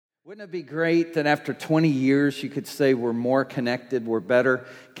Wouldn't it be great that after 20 years you could say we're more connected, we're better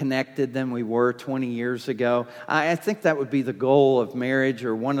connected than we were 20 years ago? I think that would be the goal of marriage,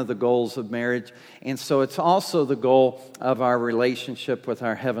 or one of the goals of marriage. And so it's also the goal of our relationship with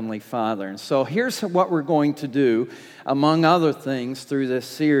our Heavenly Father. And so here's what we're going to do, among other things, through this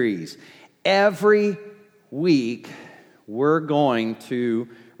series. Every week we're going to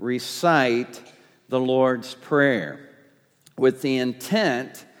recite the Lord's Prayer with the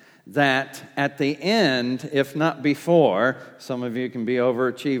intent that at the end, if not before, some of you can be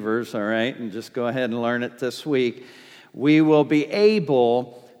overachievers, all right, and just go ahead and learn it this week, we will be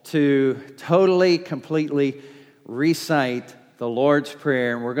able to totally, completely recite the Lord's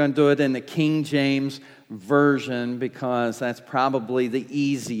Prayer. And we're going to do it in the King James Version because that's probably the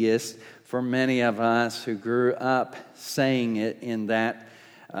easiest for many of us who grew up saying it in that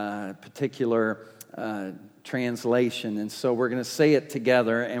particular translation. And so we're going to say it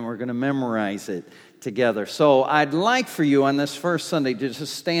together and we're going to memorize it together. So I'd like for you on this first Sunday to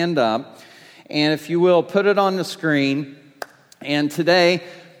just stand up, and if you will, put it on the screen. And today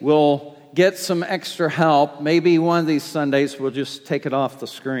we'll get some extra help. Maybe one of these Sundays we'll just take it off the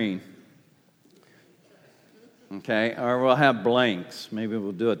screen. Okay, or we'll have blanks. Maybe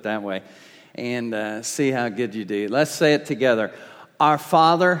we'll do it that way and see how good you do. Let's say it together. Our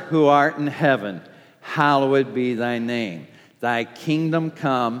Father who art in heaven, hallowed be thy name. Thy kingdom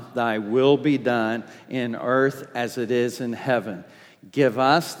come, thy will be done in earth as it is in heaven. Give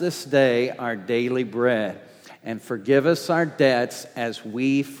us this day our daily bread, and forgive us our debts as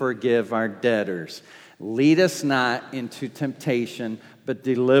we forgive our debtors. Lead us not into temptation, but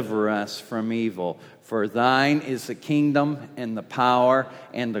deliver us from evil. For thine is the kingdom and the power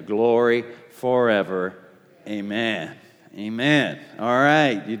and the glory forever. Amen. Amen. All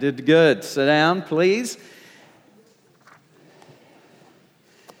right, you did good. Sit down, please.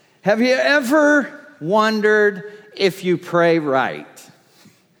 Have you ever wondered if you pray right?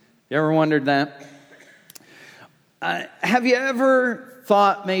 You ever wondered that? Have you ever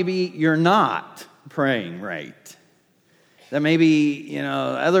thought maybe you're not praying right? That maybe,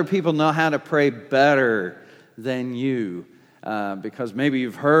 other people know how to pray better than you. Because maybe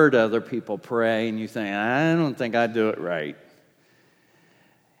you've heard other people pray and you think, I don't think I do it right.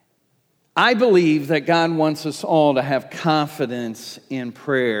 I believe that God wants us all to have confidence in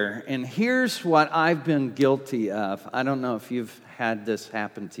prayer. And here's what I've been guilty of. I don't know if you've had this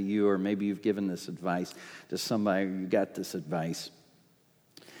happen to you, or maybe you've given this advice to somebody, you got this advice.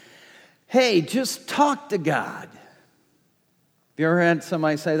 Hey, just talk to God. Have you ever had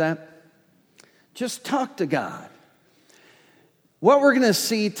somebody say that? Just talk to God. What we're going to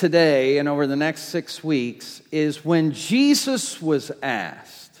see today and over the next 6 weeks is when Jesus was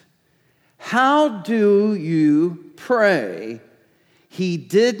asked, how do you pray? He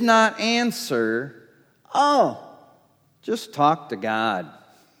did not answer, just talk to God.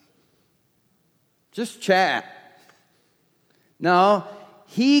 Just chat. No,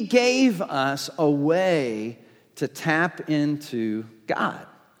 he gave us a way to tap into God.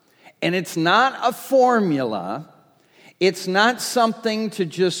 And it's not a formula. It's not something to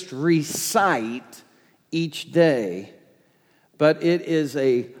just recite each day, but it is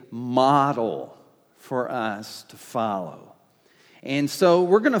a model for us to follow. And so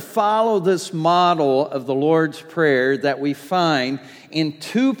we're going to follow this model of the Lord's Prayer that we find in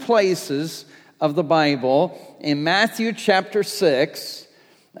 2 places of the Bible. In Matthew chapter 6,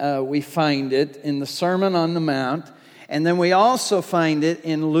 we find it in the Sermon on the Mount, and then we also find it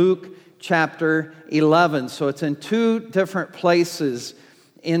in Luke chapter 11. So it's in 2 different places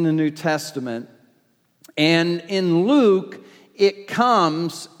in the New Testament. And in Luke, it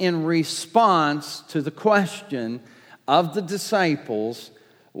comes in response to the question of the disciples,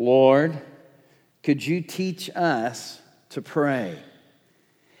 Lord, could you teach us to pray?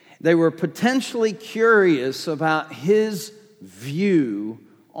 They were potentially curious about his view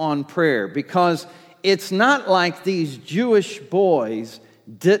on prayer, because it's not like these Jewish boys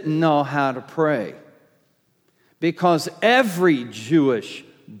didn't know how to pray, because every Jewish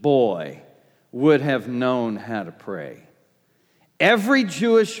boy would have known how to pray. Every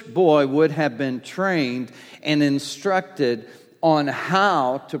Jewish boy would have been trained and instructed on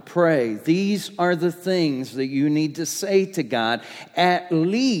how to pray. These are the things that you need to say to God at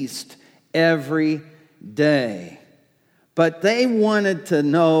least every day. But they wanted to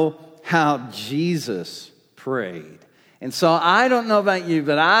know how Jesus prayed. And so I don't know about you,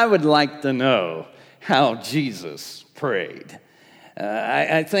 but I would like to know how Jesus prayed.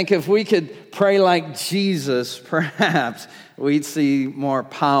 I think if we could pray like Jesus, perhaps we'd see more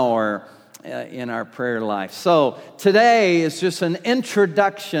power in our prayer life. So today is just an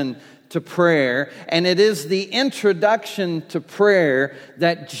introduction to prayer, and it is the introduction to prayer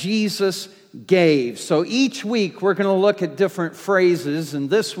that Jesus gave. So each week we're going to look at different phrases, and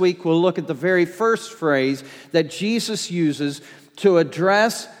this week we'll look at the very first phrase that Jesus uses to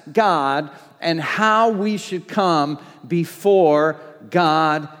address God and how we should come before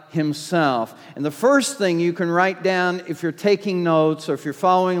God Himself. And the first thing you can write down if you're taking notes or if you're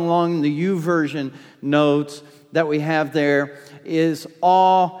following along in the YouVersion notes that we have there is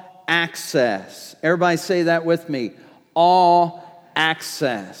all access. Everybody say that with me. All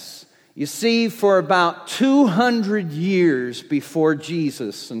access. You see, for about 200 years before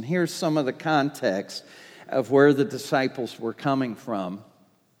Jesus, and here's some of the context of where the disciples were coming from,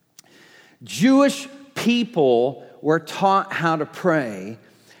 Jewish people were taught how to pray,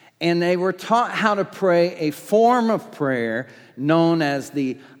 and they were taught how to pray a form of prayer known as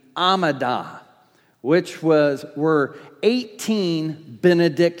the Amidah, which were 18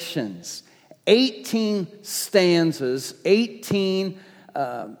 benedictions, 18 stanzas, 18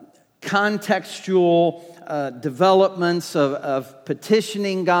 contextual developments of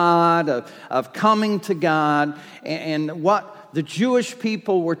petitioning God, of coming to God. And what the Jewish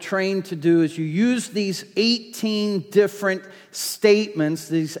people were trained to do is you use these 18 different statements,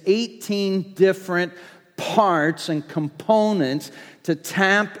 these 18 different parts and components to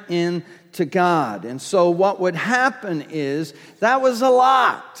tap into God. And so what would happen is that was a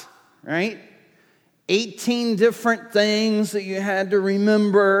lot, right? 18 different things that you had to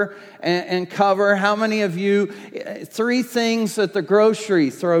remember and cover. How many of you, 3 things that the grocery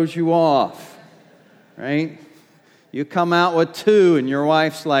throws you off, right? You come out with 2 and your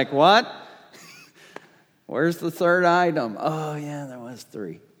wife's like, what? Where's the third item? Oh, yeah, there was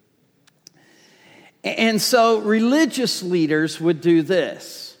 3. And so religious leaders would do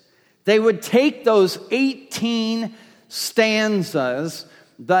this. They would take those 18 stanzas,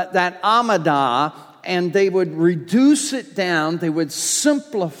 that Amidah, and they would reduce it down, they would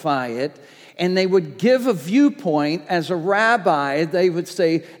simplify it, and they would give a viewpoint. As a rabbi, they would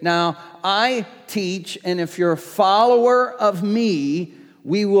say, now, I teach, and if you're a follower of me,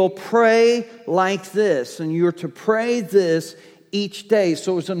 we will pray like this, and you're to pray this each day.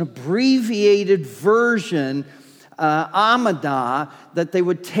 So it was an abbreviated version, Amidah, that they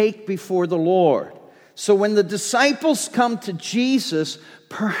would take before the Lord. So when the disciples come to Jesus,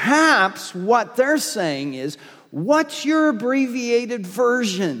 perhaps what they're saying is, what's your abbreviated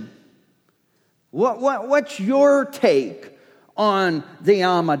version? What's your take on the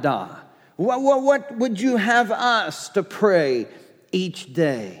Amidah? What would you have us to pray each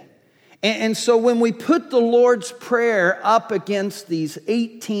day? And so when we put the Lord's Prayer up against these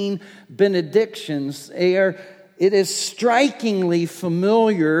 18 benedictions, it is strikingly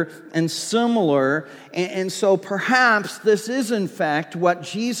familiar and similar. And so perhaps this is in fact what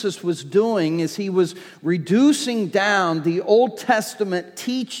Jesus was doing, is He was reducing down the Old Testament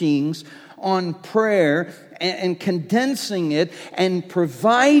teachings on prayer and condensing it and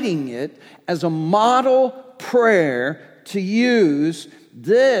providing it as a model prayer to use.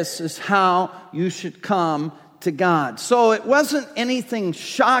 This is how you should come to God. So it wasn't anything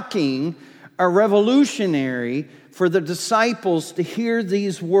shocking or revolutionary for the disciples to hear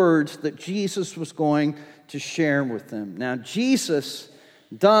these words that Jesus was going to share with them. Now, Jesus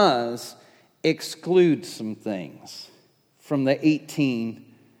does exclude some things from the 18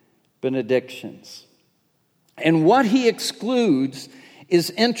 benedictions. And what He excludes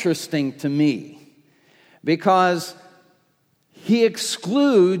is interesting to me, because He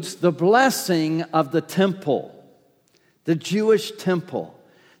excludes the blessing of the temple, the Jewish temple.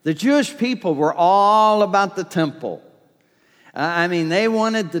 The Jewish people were all about the temple. They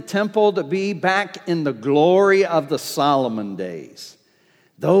wanted the temple to be back in the glory of the Solomon days.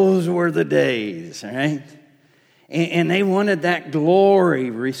 Those were the days, right? And they wanted that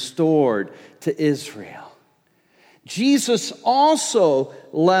glory restored to Israel. Jesus also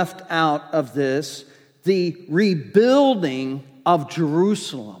left out of this the rebuilding of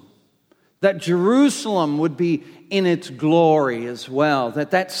Jerusalem. That Jerusalem would be in its glory as well.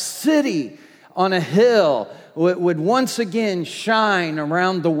 That city on a hill would once again shine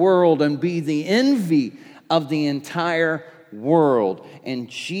around the world and be the envy of the entire world. And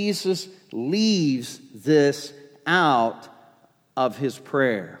Jesus leaves this out of His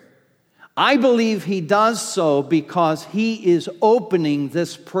prayer. I believe He does so because He is opening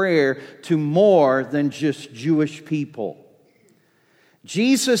this prayer to more than just Jewish people.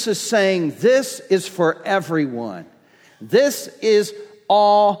 Jesus is saying this is for everyone. This is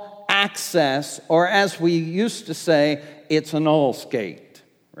all access, or as we used to say, it's an all skate,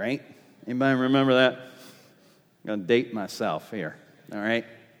 right? Anybody remember that? I'm going to date myself here, all right?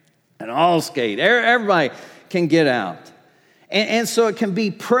 And all skate. Everybody can get out. And so it can be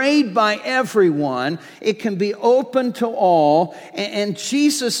prayed by everyone. It can be open to all. And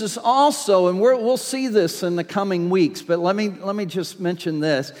Jesus is also, and we'll see this in the coming weeks, but let me just mention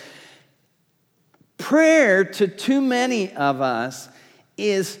this. Prayer to too many of us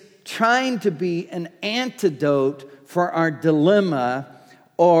is trying to be an antidote for our dilemma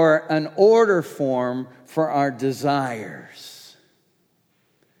or an order form for our desires.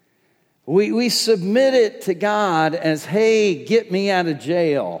 We submit it to God as, hey, get me out of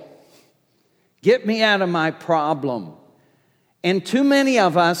jail. Get me out of my problem. And too many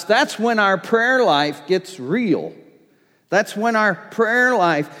of us, that's when our prayer life gets real. That's when our prayer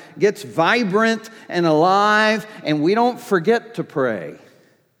life gets vibrant and alive, and we don't forget to pray.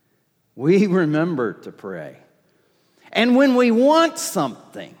 We remember to pray. And when we want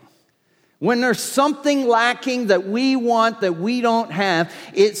something, when there's something lacking that we want that we don't have,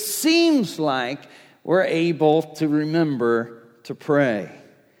 it seems like we're able to remember to pray.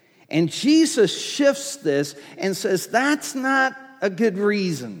 And Jesus shifts this and says, that's not a good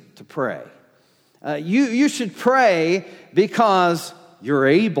reason to pray. You should pray because you're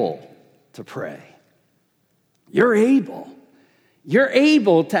able to pray. You're able. You're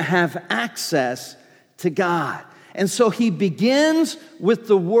able to have access to God. And so he begins with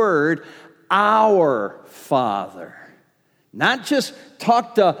the word, our Father. Not just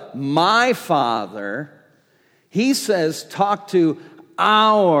talk to my Father. He says talk to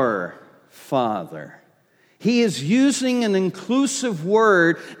our Father. He is using an inclusive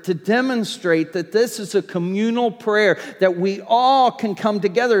word to demonstrate that this is a communal prayer, that we all can come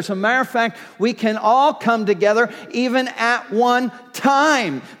together. As a matter of fact, we can all come together even at one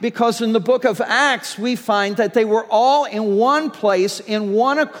time, because in the book of Acts, we find that they were all in one place, in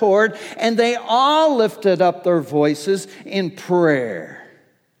one accord, and they all lifted up their voices in prayer.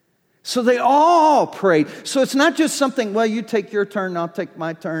 So they all prayed. So it's not just something, well, you take your turn, I'll take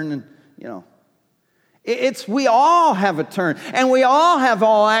my turn, and, It's we all have a turn, and we all have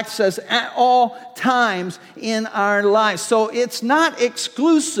all access at all times in our lives. So it's not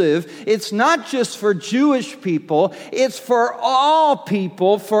exclusive. It's not just for Jewish people. It's for all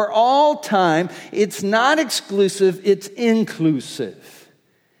people, for all time. It's not exclusive. It's inclusive.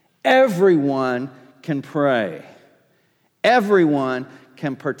 Everyone can pray. Everyone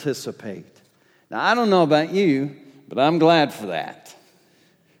can participate. Now, I don't know about you, but I'm glad for that.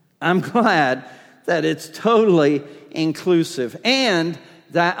 I'm glad that it's totally inclusive and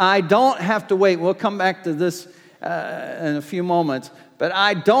that I don't have to wait. We'll come back to this in a few moments, but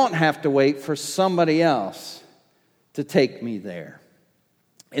I don't have to wait for somebody else to take me there.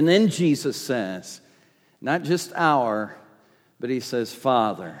 And then Jesus says, not just our, but he says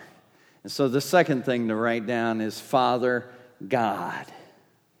Father. And so the second thing to write down is Father God.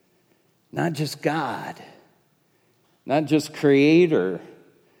 Not just God, not just Creator,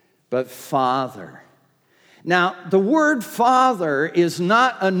 but Father. Now, the word Father is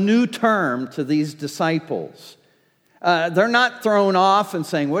not a new term to these disciples. They're not thrown off and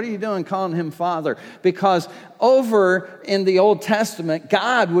saying, what are you doing calling him Father? Because over in the Old Testament,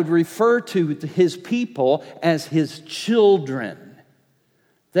 God would refer to his people as his children.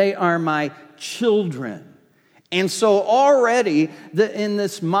 They are my children. And so already in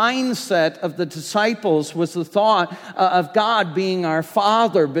this mindset of the disciples was the thought of God being our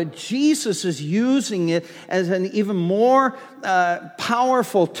Father. But Jesus is using it as an even more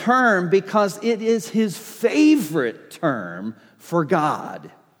powerful term because it is his favorite term for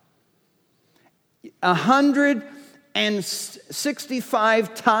God.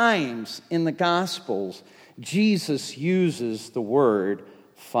 165 times in the Gospels, Jesus uses the word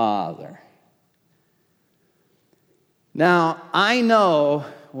Father. Now, I know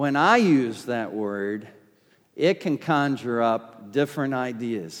when I use that word, it can conjure up different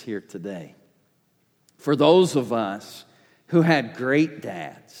ideas here today. For those of us who had great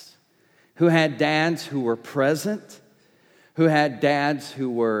dads, who had dads who were present, who had dads who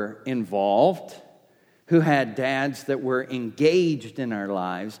were involved, who had dads that were engaged in our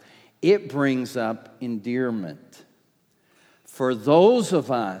lives, it brings up endearment. For those of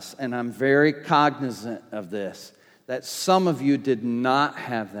us, and I'm very cognizant of this, that some of you did not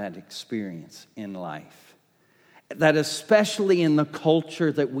have that experience in life. That especially in the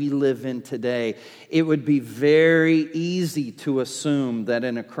culture that we live in today, it would be very easy to assume that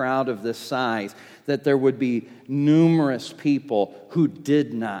in a crowd of this size, that there would be numerous people who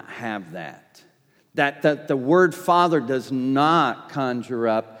did not have that. That the word Father does not conjure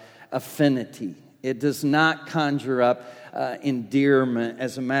up affinity It does not conjure up endearment.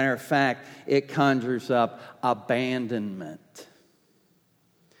 As a matter of fact, it conjures up abandonment.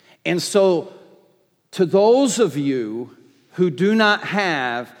 And so, to those of you who do not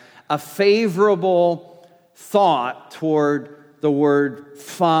have a favorable thought toward the word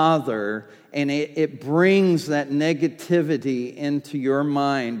Father, and it brings that negativity into your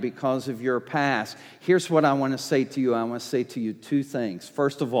mind because of your past, here's what I want to say to you. I want to say to you two things.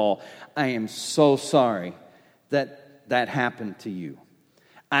 First of all, I am so sorry that happened to you.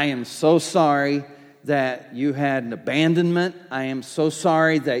 I am so sorry that you had an abandonment. I am so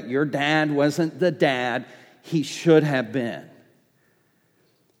sorry that your dad wasn't the dad he should have been.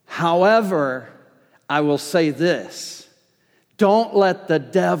 However, I will say this. Don't let the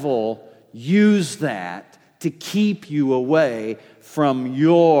devil use that to keep you away from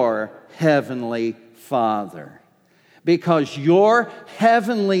your heavenly Father. Because your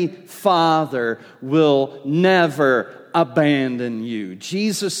heavenly Father will never abandon you.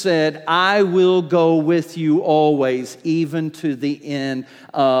 Jesus said, I will go with you always, even to the end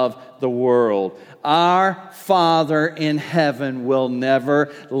of the world. Our Father in heaven will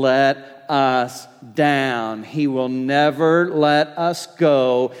never let us down. He will never let us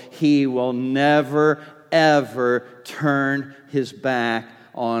go. He will never, ever turn his back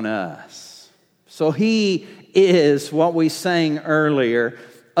on us. So he is, what we sang earlier,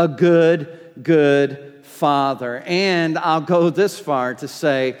 a good Father. And I'll go this far to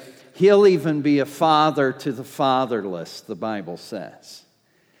say, he'll even be a father to the fatherless, the Bible says.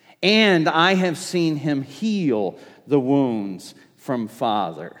 And I have seen him heal the wounds from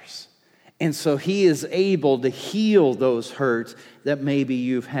fathers. And so he is able to heal those hurts that maybe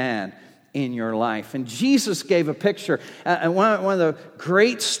you've had in your life. And Jesus gave a picture, one of the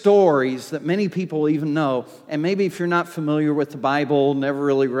great stories that many people even know, and maybe if you're not familiar with the Bible, never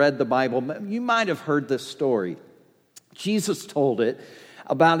really read the Bible, you might have heard this story. Jesus told it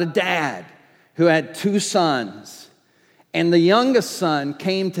about a dad who had two sons. And the youngest son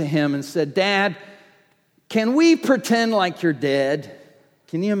came to him and said, Dad, can we pretend like you're dead?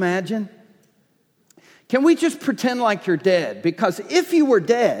 Can you imagine? Can we just pretend like you're dead? Because if you were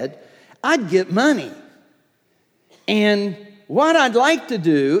dead, I'd get money. And what I'd like to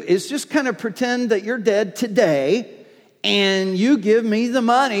do is just kind of pretend that you're dead today, and you give me the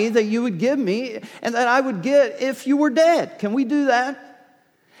money that you would give me and that I would get if you were dead. Can we do that?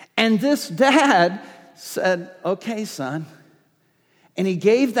 And this dad said, okay, son. And he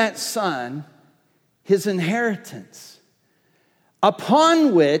gave that son his inheritance,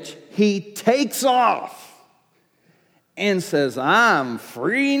 upon which he takes off and says, I'm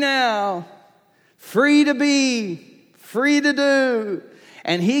free now, free to be, free to do.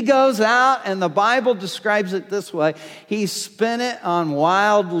 And he goes out, and the Bible describes it this way. He spent it on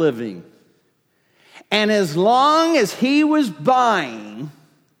wild living. And as long as he was buying,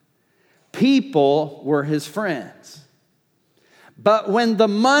 people were his friends. But when the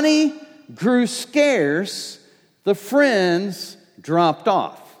money grew scarce, the friends dropped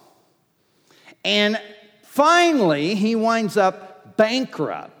off. And finally, he winds up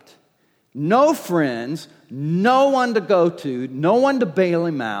bankrupt. No friends, no one to go to, no one to bail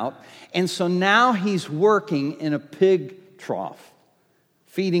him out. And so now he's working in a pig trough,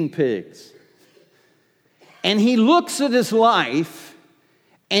 feeding pigs. And he looks at his life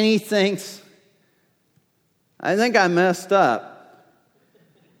and he thinks, I think I messed up.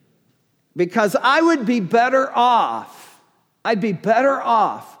 Because I would be better off. I'd be better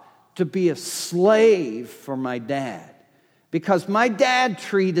off to be a slave for my dad. Because my dad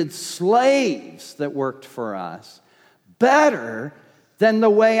treated slaves that worked for us better than the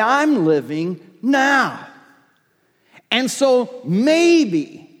way I'm living now. And so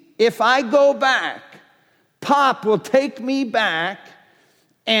maybe if I go back, Pop will take me back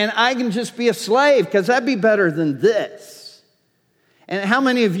and I can just be a slave, because that'd be better than this. And how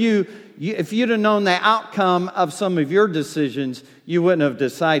many of you, if you'd have known the outcome of some of your decisions, you wouldn't have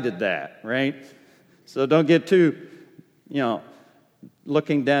decided that, right? So don't get too,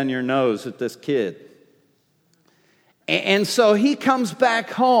 looking down your nose at this kid. And so he comes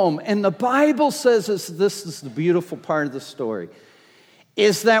back home, and the Bible says this is the beautiful part of the story,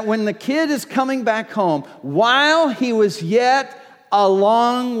 is that when the kid is coming back home, while he was yet a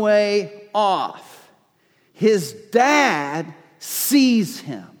long way off, his dad sees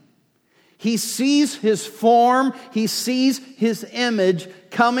him. He sees his form, he sees his image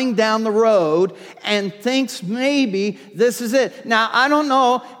coming down the road and thinks maybe this is it. Now, I don't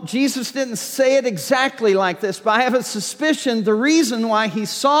know, Jesus didn't say it exactly like this, but I have a suspicion the reason why he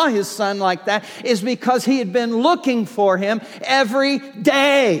saw his son like that is because he had been looking for him every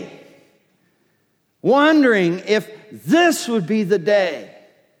day. wondering if this would be the day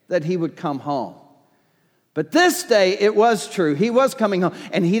that he would come home. But this day, it was true. He was coming home,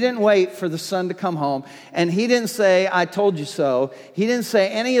 and he didn't wait for the son to come home, and he didn't say, I told you so. He didn't say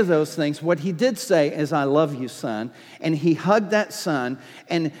any of those things. What he did say is, I love you, son. And he hugged that son,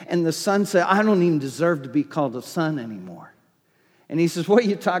 and the son said, I don't even deserve to be called a son anymore. And he says, what are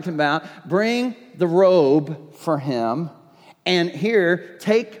you talking about? Bring the robe for him, and here,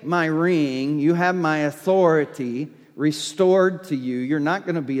 take my ring. You have my authority restored to you. You're not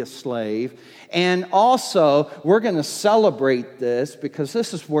going to be a slave. And also, we're going to celebrate this because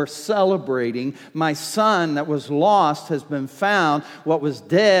this is worth celebrating. My son that was lost has been found. What was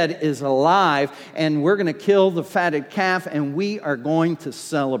dead is alive. And we're going to kill the fatted calf, and we are going to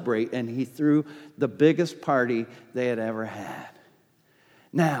celebrate. And he threw the biggest party they had ever had.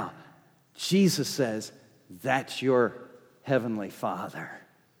 Now, Jesus says, that's your Heavenly Father.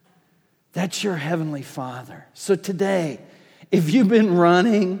 That's your Heavenly Father. So today, if you've been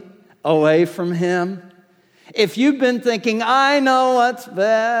running away from Him, if you've been thinking, I know what's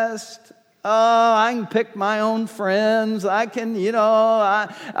best, I can pick my own friends, I can, if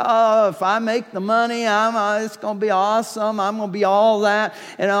I make the money, it's going to be awesome, I'm going to be all that,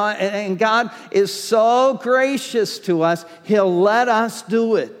 and God is so gracious to us, He'll let us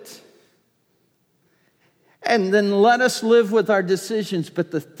do it. And then let us live with our decisions. But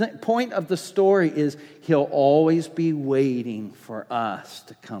the point of the story is He'll always be waiting for us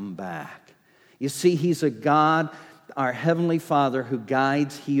to come back. You see, He's a God, our Heavenly Father, who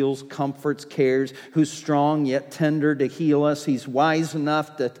guides, heals, comforts, cares, who's strong yet tender to heal us. He's wise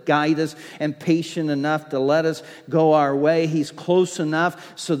enough to guide us and patient enough to let us go our way. He's close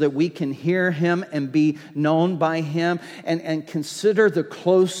enough so that we can hear Him and be known by Him. And consider the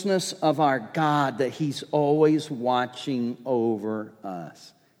closeness of our God, that He's always watching over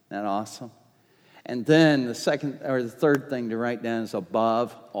us. Isn't that awesome? And then the third thing to write down is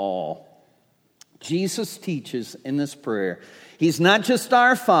above all. Jesus teaches in this prayer, He's not just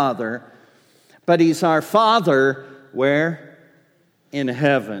our Father, but He's our Father, where? In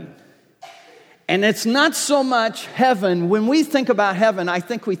heaven. And it's not so much heaven. When we think about heaven, I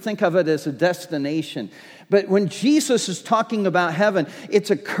think we think of it as a destination. But when Jesus is talking about heaven,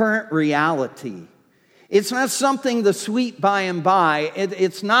 it's a current reality. It's not something the sweet by and by.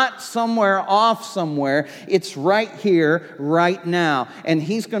 It's not somewhere off somewhere. It's right here, right now. And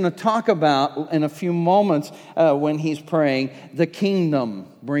He's going to talk about, in a few moments, when He's praying, the kingdom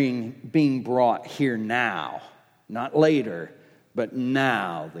being brought here now. Not later, but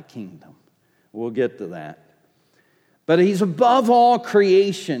now the kingdom. We'll get to that. But He's above all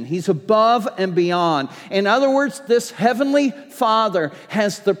creation. He's above and beyond. In other words, this Heavenly Father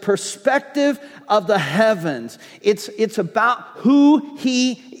has the perspective of the heavens. It's about who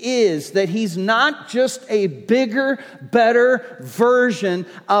He is, that He's not just a bigger, better version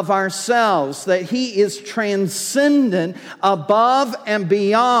of ourselves, that He is transcendent, above and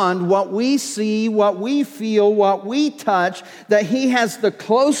beyond what we see, what we feel, what we touch, that He has the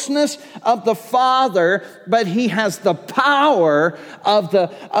closeness of the Father, but He has the power of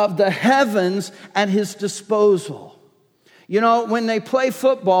the heavens at His disposal. When they play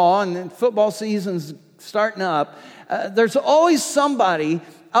football, and football season's starting up, there's always somebody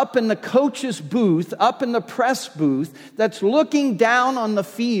up in the coach's booth, up in the press booth, that's looking down on the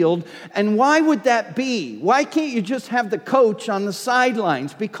field. And why would that be? Why can't you just have the coach on the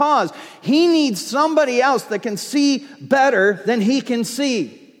sidelines? Because he needs somebody else that can see better than he can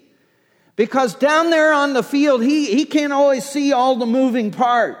see. Because down there on the field, he can't always see all the moving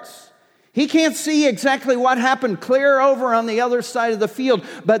parts. He can't see exactly what happened clear over on the other side of the field.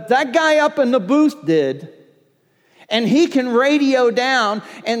 But that guy up in the booth did. And he can radio down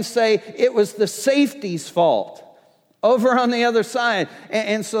and say it was the safety's fault over on the other side.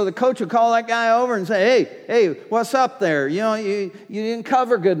 And so the coach would call that guy over and say, hey, what's up there? You didn't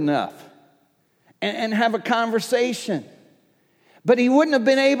cover good enough. And have a conversation. But he wouldn't have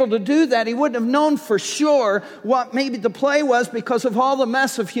been able to do that. He wouldn't have known for sure what maybe the play was because of all the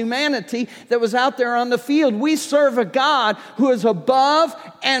mess of humanity that was out there on the field. We serve a God who is above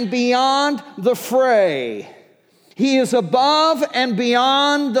and beyond the fray. He is above and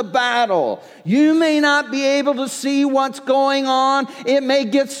beyond the battle. You may not be able to see what's going on. It may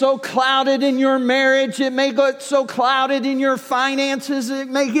get so clouded in your marriage. It may get so clouded in your finances. It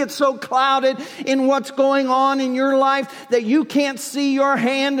may get so clouded in what's going on in your life that you can't see your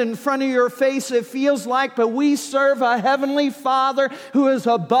hand in front of your face, it feels like. But we serve a Heavenly Father who is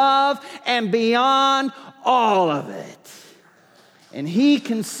above and beyond all of it. And He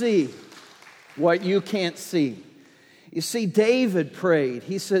can see what you can't see. You see, David prayed.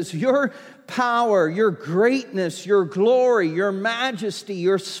 He says, your power, your greatness, your glory, your majesty,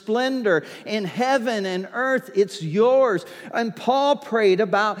 your splendor in heaven and earth. It's yours. And Paul prayed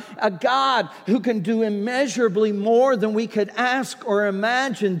about a God who can do immeasurably more than we could ask or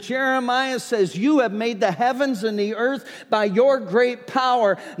imagine. Jeremiah says, you have made the heavens and the earth by your great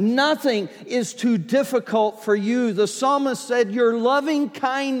power. Nothing is too difficult for you. The psalmist said, your loving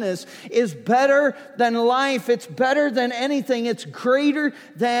kindness is better than life. It's better than anything. It's greater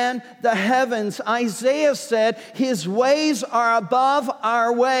than the heavens. Isaiah said, his ways are above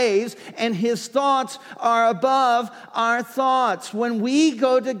our ways, and his thoughts are above our thoughts. When we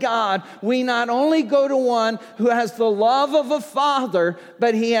go to God, we not only go to one who has the love of a father,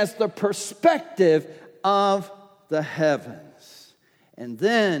 but he has the perspective of the heavens. And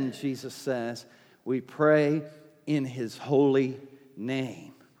then, Jesus says, we pray in his holy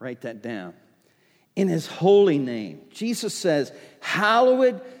name. Write that down. In his holy name. Jesus says,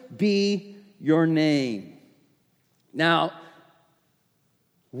 hallowed be your name. Now,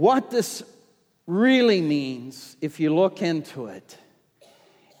 what this really means, if you look into it,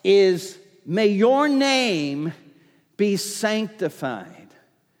 is may your name be sanctified.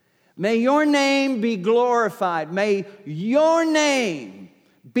 May your name be glorified. May your name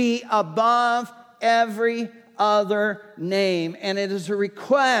be above every other name. And it is a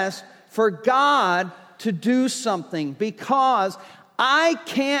request for God to do something, because I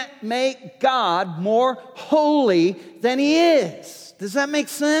can't make God more holy than he is. Does that make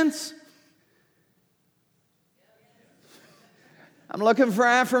sense? I'm looking for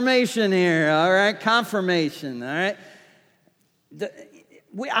affirmation here, all right? Confirmation, all right?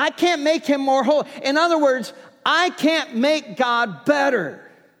 I can't make him more holy. In other words, I can't make God better.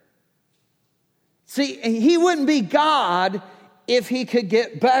 See, he wouldn't be God if he could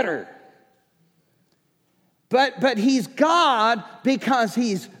get better. But he's God because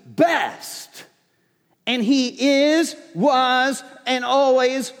he's best. And he is, was, and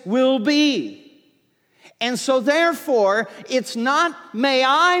always will be. And so therefore, it's not, may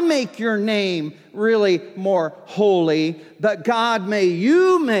I make your name really more holy, but God, may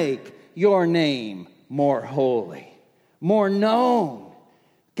you make your name more holy, more known.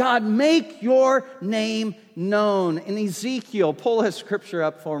 God, make your name known. In Ezekiel, pull his scripture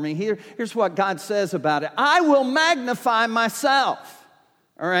up for me. Here's what God says about it. I will magnify myself.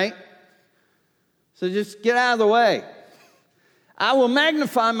 All right? So just get out of the way. I will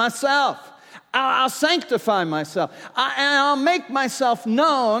magnify myself. I'll sanctify myself. I'll make myself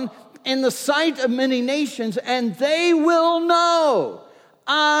known in the sight of many nations, and they will know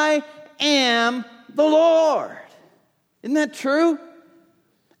I am the Lord. Isn't that true?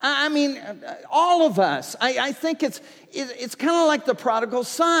 I mean, all of us. I think it's kind of like the prodigal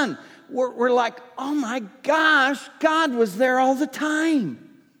son. We're like, oh my gosh, God was there all the time.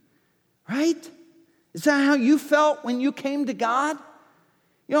 Right? Is that how you felt when you came to God?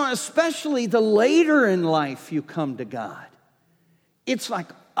 You know, especially the later in life you come to God. It's like,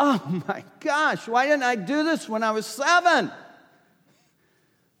 oh my gosh, why didn't I do this when I was 7?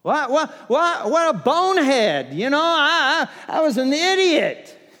 What a bonehead. You know, I was an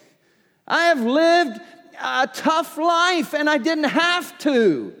idiot. I have lived a tough life, and I didn't have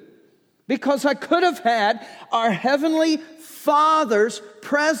to, because I could have had our Heavenly Father's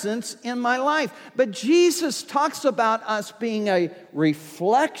presence in my life. But Jesus talks about us being a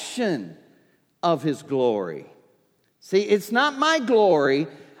reflection of his glory. See, it's not my glory.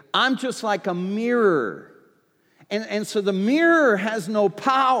 I'm just like a mirror. And so the mirror has no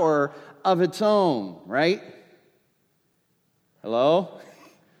power of its own, right? Hello?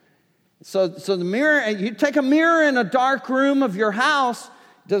 So the mirror, you take a mirror in a dark room of your house,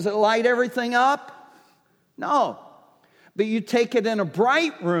 does it light everything up? No. But you take it in a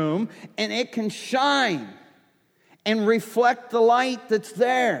bright room, and it can shine and reflect the light that's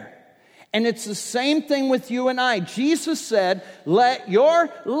there. And it's the same thing with you and I. Jesus said, let your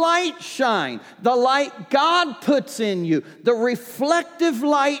light shine. The light God puts in you. The reflective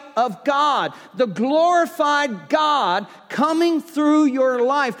light of God. The glorified God coming through your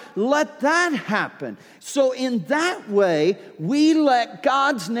life. Let that happen. So in that way, we let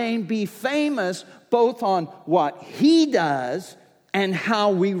God's name be famous both on what he does and how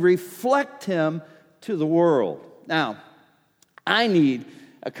we reflect him to the world. Now, I need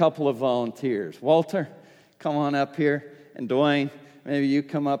a couple of volunteers. Walter, come on up here. And Dwayne, maybe you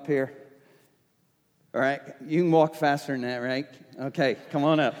come up here. All right, you can walk faster than that, right? Okay, come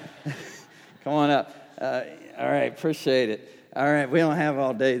on up. Come on up. All right, appreciate it. All right, we don't have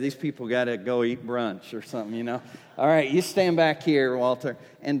all day. These people got to go eat brunch or something, you know. All right, you stand back here, Walter.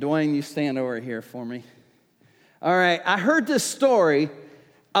 And Dwayne, you stand over here for me. All right, I heard this story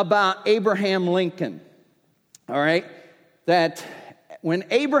about Abraham Lincoln, all right, that when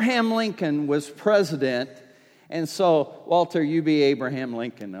Abraham Lincoln was president, and so, Walter, you be Abraham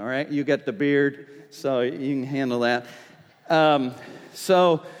Lincoln, all right? You got the beard, so you can handle that.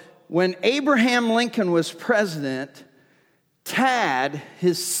 So when Abraham Lincoln was president, Tad,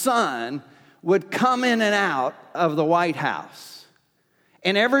 his son, would come in and out of the White House.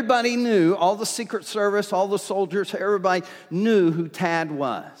 And everybody knew, all the Secret Service, all the soldiers, everybody knew who Tad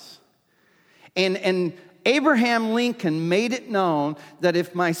was. And Abraham Lincoln made it known that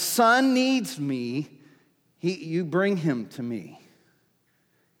if my son needs me, you bring him to me.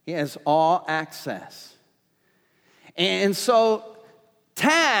 He has all access. And so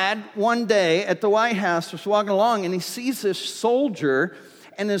Tad, one day at the White House, was walking along and he sees this soldier,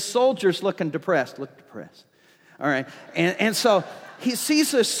 and this soldier's looking depressed. Look depressed. All right. And so he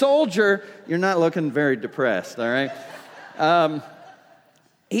sees this soldier. You're not looking very depressed, all right?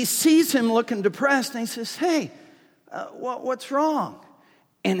 He sees him looking depressed, and he says, hey, what's wrong?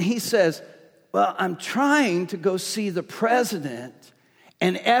 And he says, well, I'm trying to go see the president,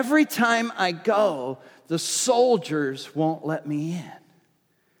 and every time I go, the soldiers won't let me in.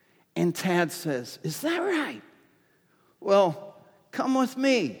 And Tad says, is that right? Well, come with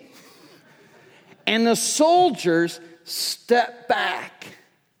me. And the soldiers step back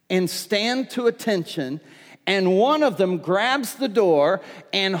and stand to attention, and one of them grabs the door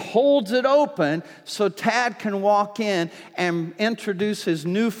and holds it open so Tad can walk in and introduce his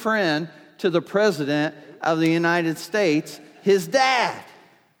new friend to the President of the United States, his dad.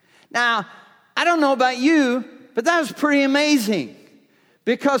 Now, I don't know about you, but that was pretty amazing.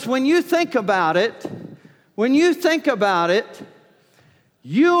 Because when you think about it,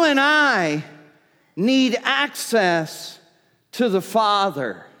 you and I need access to the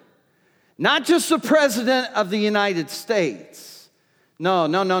Father. Not just the President of the United States. No.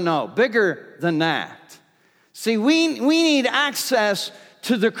 Bigger than that. See, we need access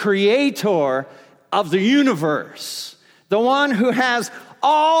to the Creator of the universe. The one who has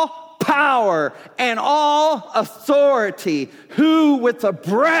all power and all authority, who with the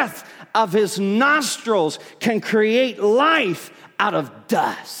breath of his nostrils can create life out of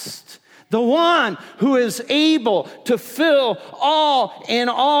dust. The one who is able to fill all in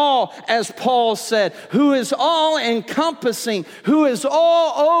all, as Paul said, who is all encompassing, who is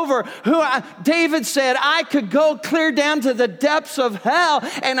all over, David said, I could go clear down to the depths of hell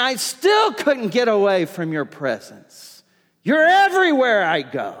and I still couldn't get away from your presence. You're everywhere I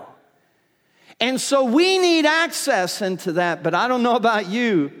go. And so we need access into that, but I don't know about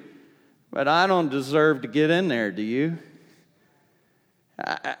you, but I don't deserve to get in there, do you?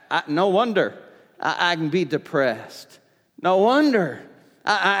 No wonder I can be depressed. No wonder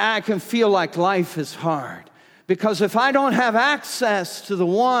I can feel like life is hard. Because if I don't have access to the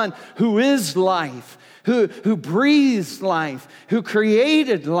one who is life, who breathes life, who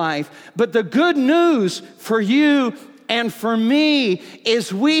created life, but the good news for you and for me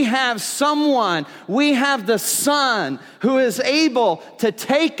is we have someone, we have the Son who is able to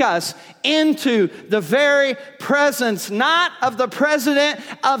take us into the very presence, not of the President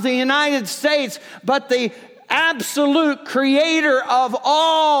of the United States, but the absolute creator of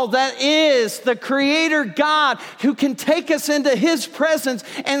all that is, the creator God who can take us into his presence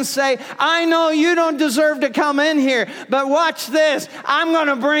and say, I know you don't deserve to come in here, but watch this. I'm going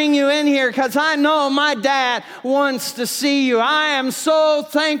to bring you in here because I know my dad wants to see you. I am so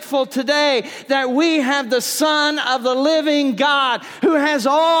thankful today that we have the Son of the living God who has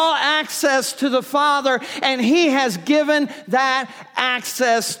all access to the Father, and he has given that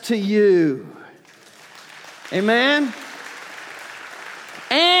access to you. Amen?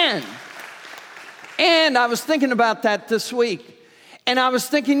 And I was thinking about that this week. And I was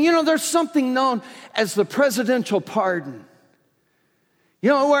thinking, there's something known as the presidential pardon.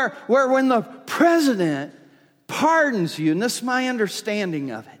 Where when the president pardons you, and this is my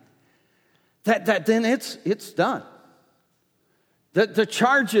understanding of it, that then it's done. The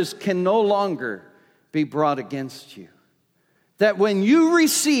charges can no longer be brought against you. That when you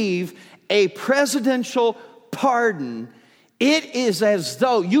receive a presidential pardon, it is as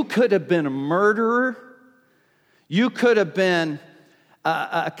though you could have been a murderer, you could have been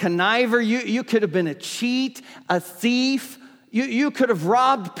a conniver, you could have been a cheat, a thief, you could have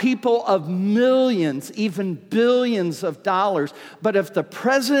robbed people of millions, even billions of dollars. But if the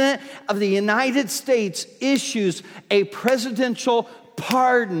President of the United States issues a presidential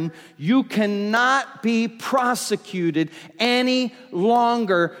pardon, you cannot be prosecuted any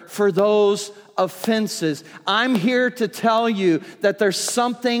longer for those offenses. I'm here to tell you that there's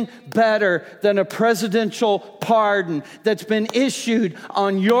something better than a presidential pardon that's been issued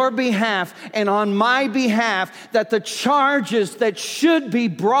on your behalf and on my behalf, that the charges that should be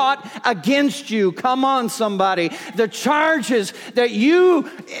brought against you, come on somebody, the charges that you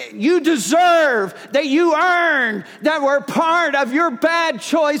deserve, that you earned, that were part of your bad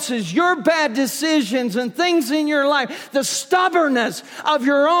choices, your bad decisions and things in your life, the stubbornness of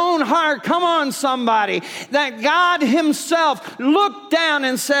your own heart, come on somebody, that God himself looked down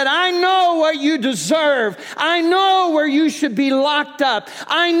and said, I know what you deserve. I know where you should be locked up.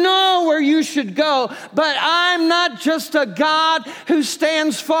 I know where you should go, but I'm not just a God who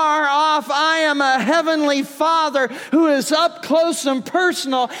stands far off. I am a heavenly Father who is up close and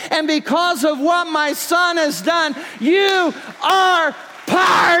personal, and because of what my Son has done, you are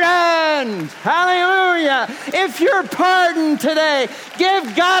pardoned. Hallelujah. If you're pardoned today,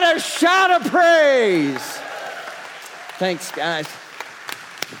 give God a shout of praise. Thanks, guys.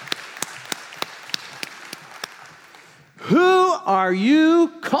 Who are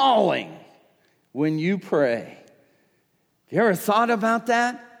you calling when you pray? You ever thought about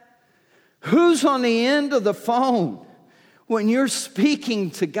that? Who's on the end of the phone when you're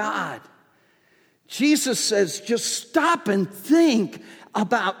speaking to God? Jesus says, just stop and think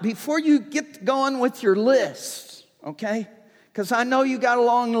about before you get going with your list, okay? Because I know you got a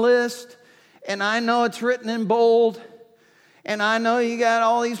long list, and I know it's written in bold, and I know you got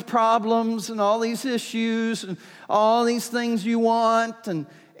all these problems and all these issues and all these things you want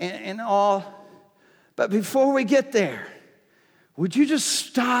and all. But before we get there, would you just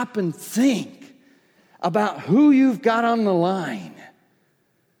stop and think about who you've got on the line?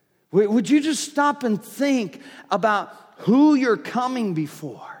 Would you just stop and think about who you're coming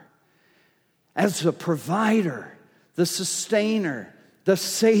before as the provider, the sustainer, the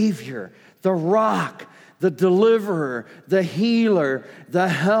savior, the rock, the deliverer, the healer, the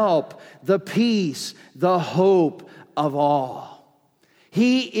help, the peace, the hope of all.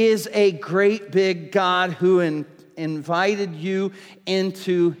 He is a great big God who invited you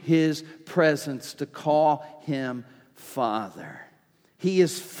into his presence to call him Father. He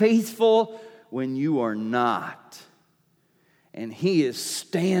is faithful when you are not. And he is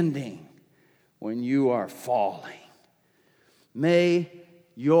standing when you are falling. May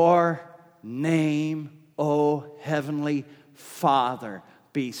your name, O Heavenly Father,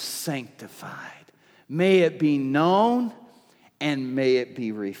 be sanctified. May it be known and may it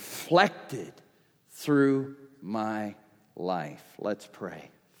be reflected through my life. Let's pray.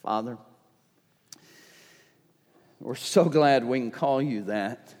 Father, we're so glad we can call you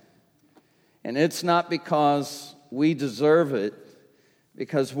that. And it's not because we deserve it,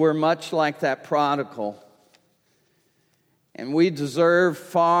 because we're much like that prodigal. And we deserve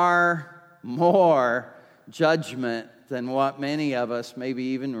far more judgment than what many of us maybe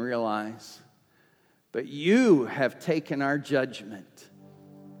even realize. But you have taken our judgment,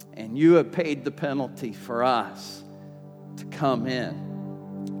 and you have paid the penalty for us to come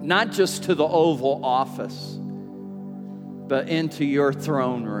in. Not just to the Oval Office, but into your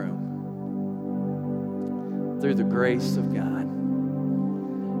throne room through the grace of God.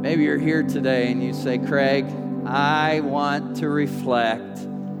 Maybe you're here today and you say, Craig, I want to reflect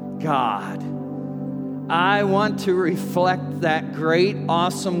God. I want to reflect that great,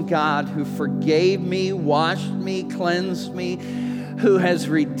 awesome God who forgave me, washed me, cleansed me, who has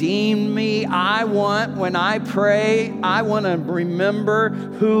redeemed me. I want, when I pray, I want to remember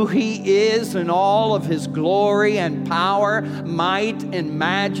who he is in all of his glory and power, might and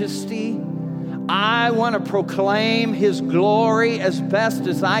majesty. I want to proclaim his glory as best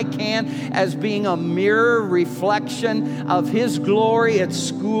as I can, as being a mirror reflection of his glory at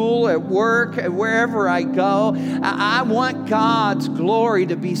school, at work, at wherever I go. I want God's glory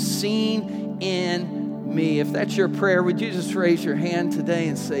to be seen in me. If that's your prayer, would you just raise your hand today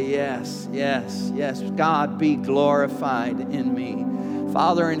and say, yes, yes, yes, God, be glorified in me.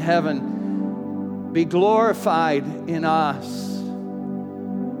 Father in heaven, be glorified in us.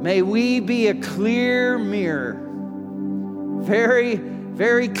 May we be a clear mirror, very,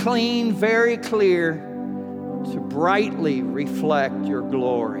 very clean, very clear, to brightly reflect your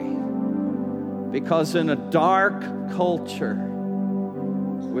glory. Because in a dark culture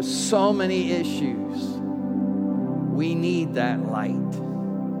with so many issues, we need that light.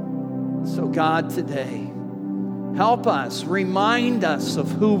 So God, today, help us, remind us of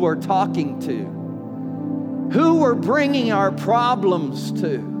who we're talking to, who we're bringing our problems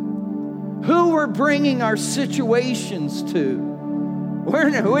to, who we're bringing our situations to.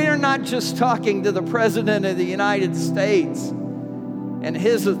 We're not just talking to the President of the United States and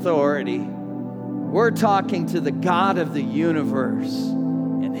his authority. We're talking to the God of the universe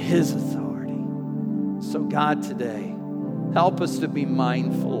and His authority. So God, today, help us to be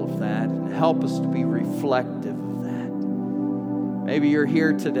mindful of that and help us to be reflective of that. Maybe you're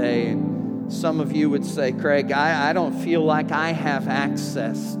here today and some of you would say, Craig, I don't feel like I have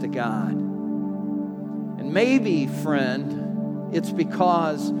access to God. And maybe, friend, it's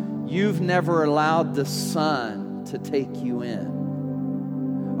because you've never allowed the Son to take you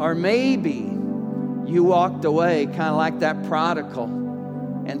in. Or maybe you walked away kind of like that prodigal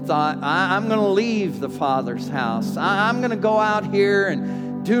and thought, I'm going to leave the Father's house. I'm going to go out here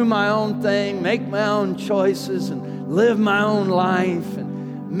and do my own thing, make my own choices, and live my own life.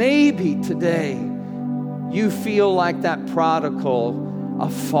 And maybe today you feel like that prodigal,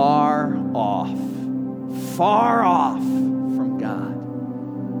 afar off from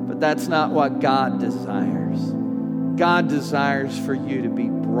God. But that's not what God desires. God desires for you to be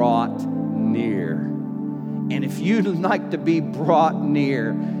brought near. And if you'd like to be brought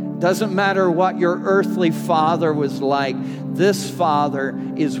near, doesn't matter what your earthly father was like, this Father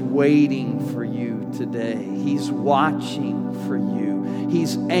is waiting for you today. He's watching for you.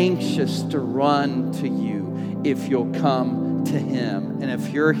 He's anxious to run to you if you'll come to Him. And if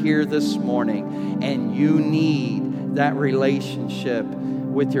you're here this morning and you need that relationship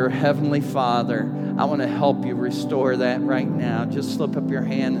with your Heavenly Father, I want to help you restore that right now. Just slip up your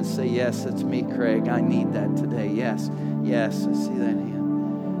hand and say, yes, it's me, Craig. I need that today. Yes, yes, I see that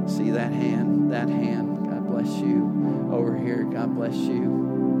hand. See that hand, that hand. God bless you. Over here, God bless you.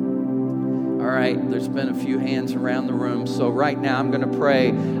 All right, there's been a few hands around the room. So right now I'm going to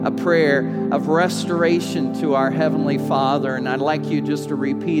pray a prayer of restoration to our Heavenly Father. And I'd like you just to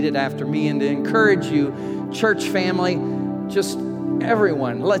repeat it after me and to encourage you, church family, just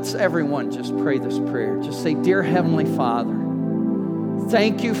let's everyone just pray this prayer. Just say, Dear Heavenly Father,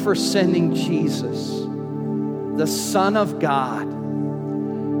 thank you for sending Jesus, the Son of God,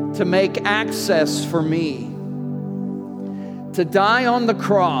 to make access for me, to die on the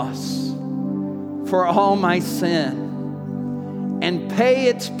cross for all my sin and pay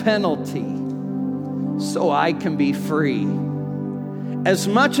its penalty so I can be free. As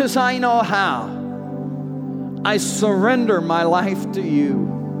much as I know how, I surrender my life to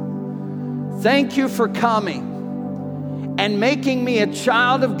you. Thank you for coming and making me a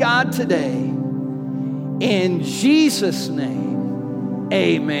child of God today. In Jesus' name,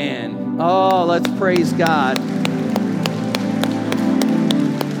 amen. Oh, let's praise God.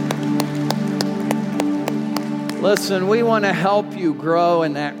 Listen, we want to help you grow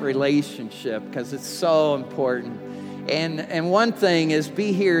in that relationship because it's so important. And one thing is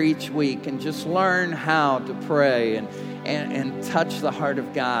be here each week and just learn how to pray and touch the heart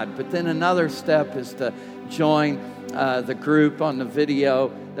of God. But then another step is to join the group on the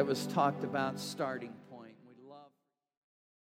video that was talked about starting.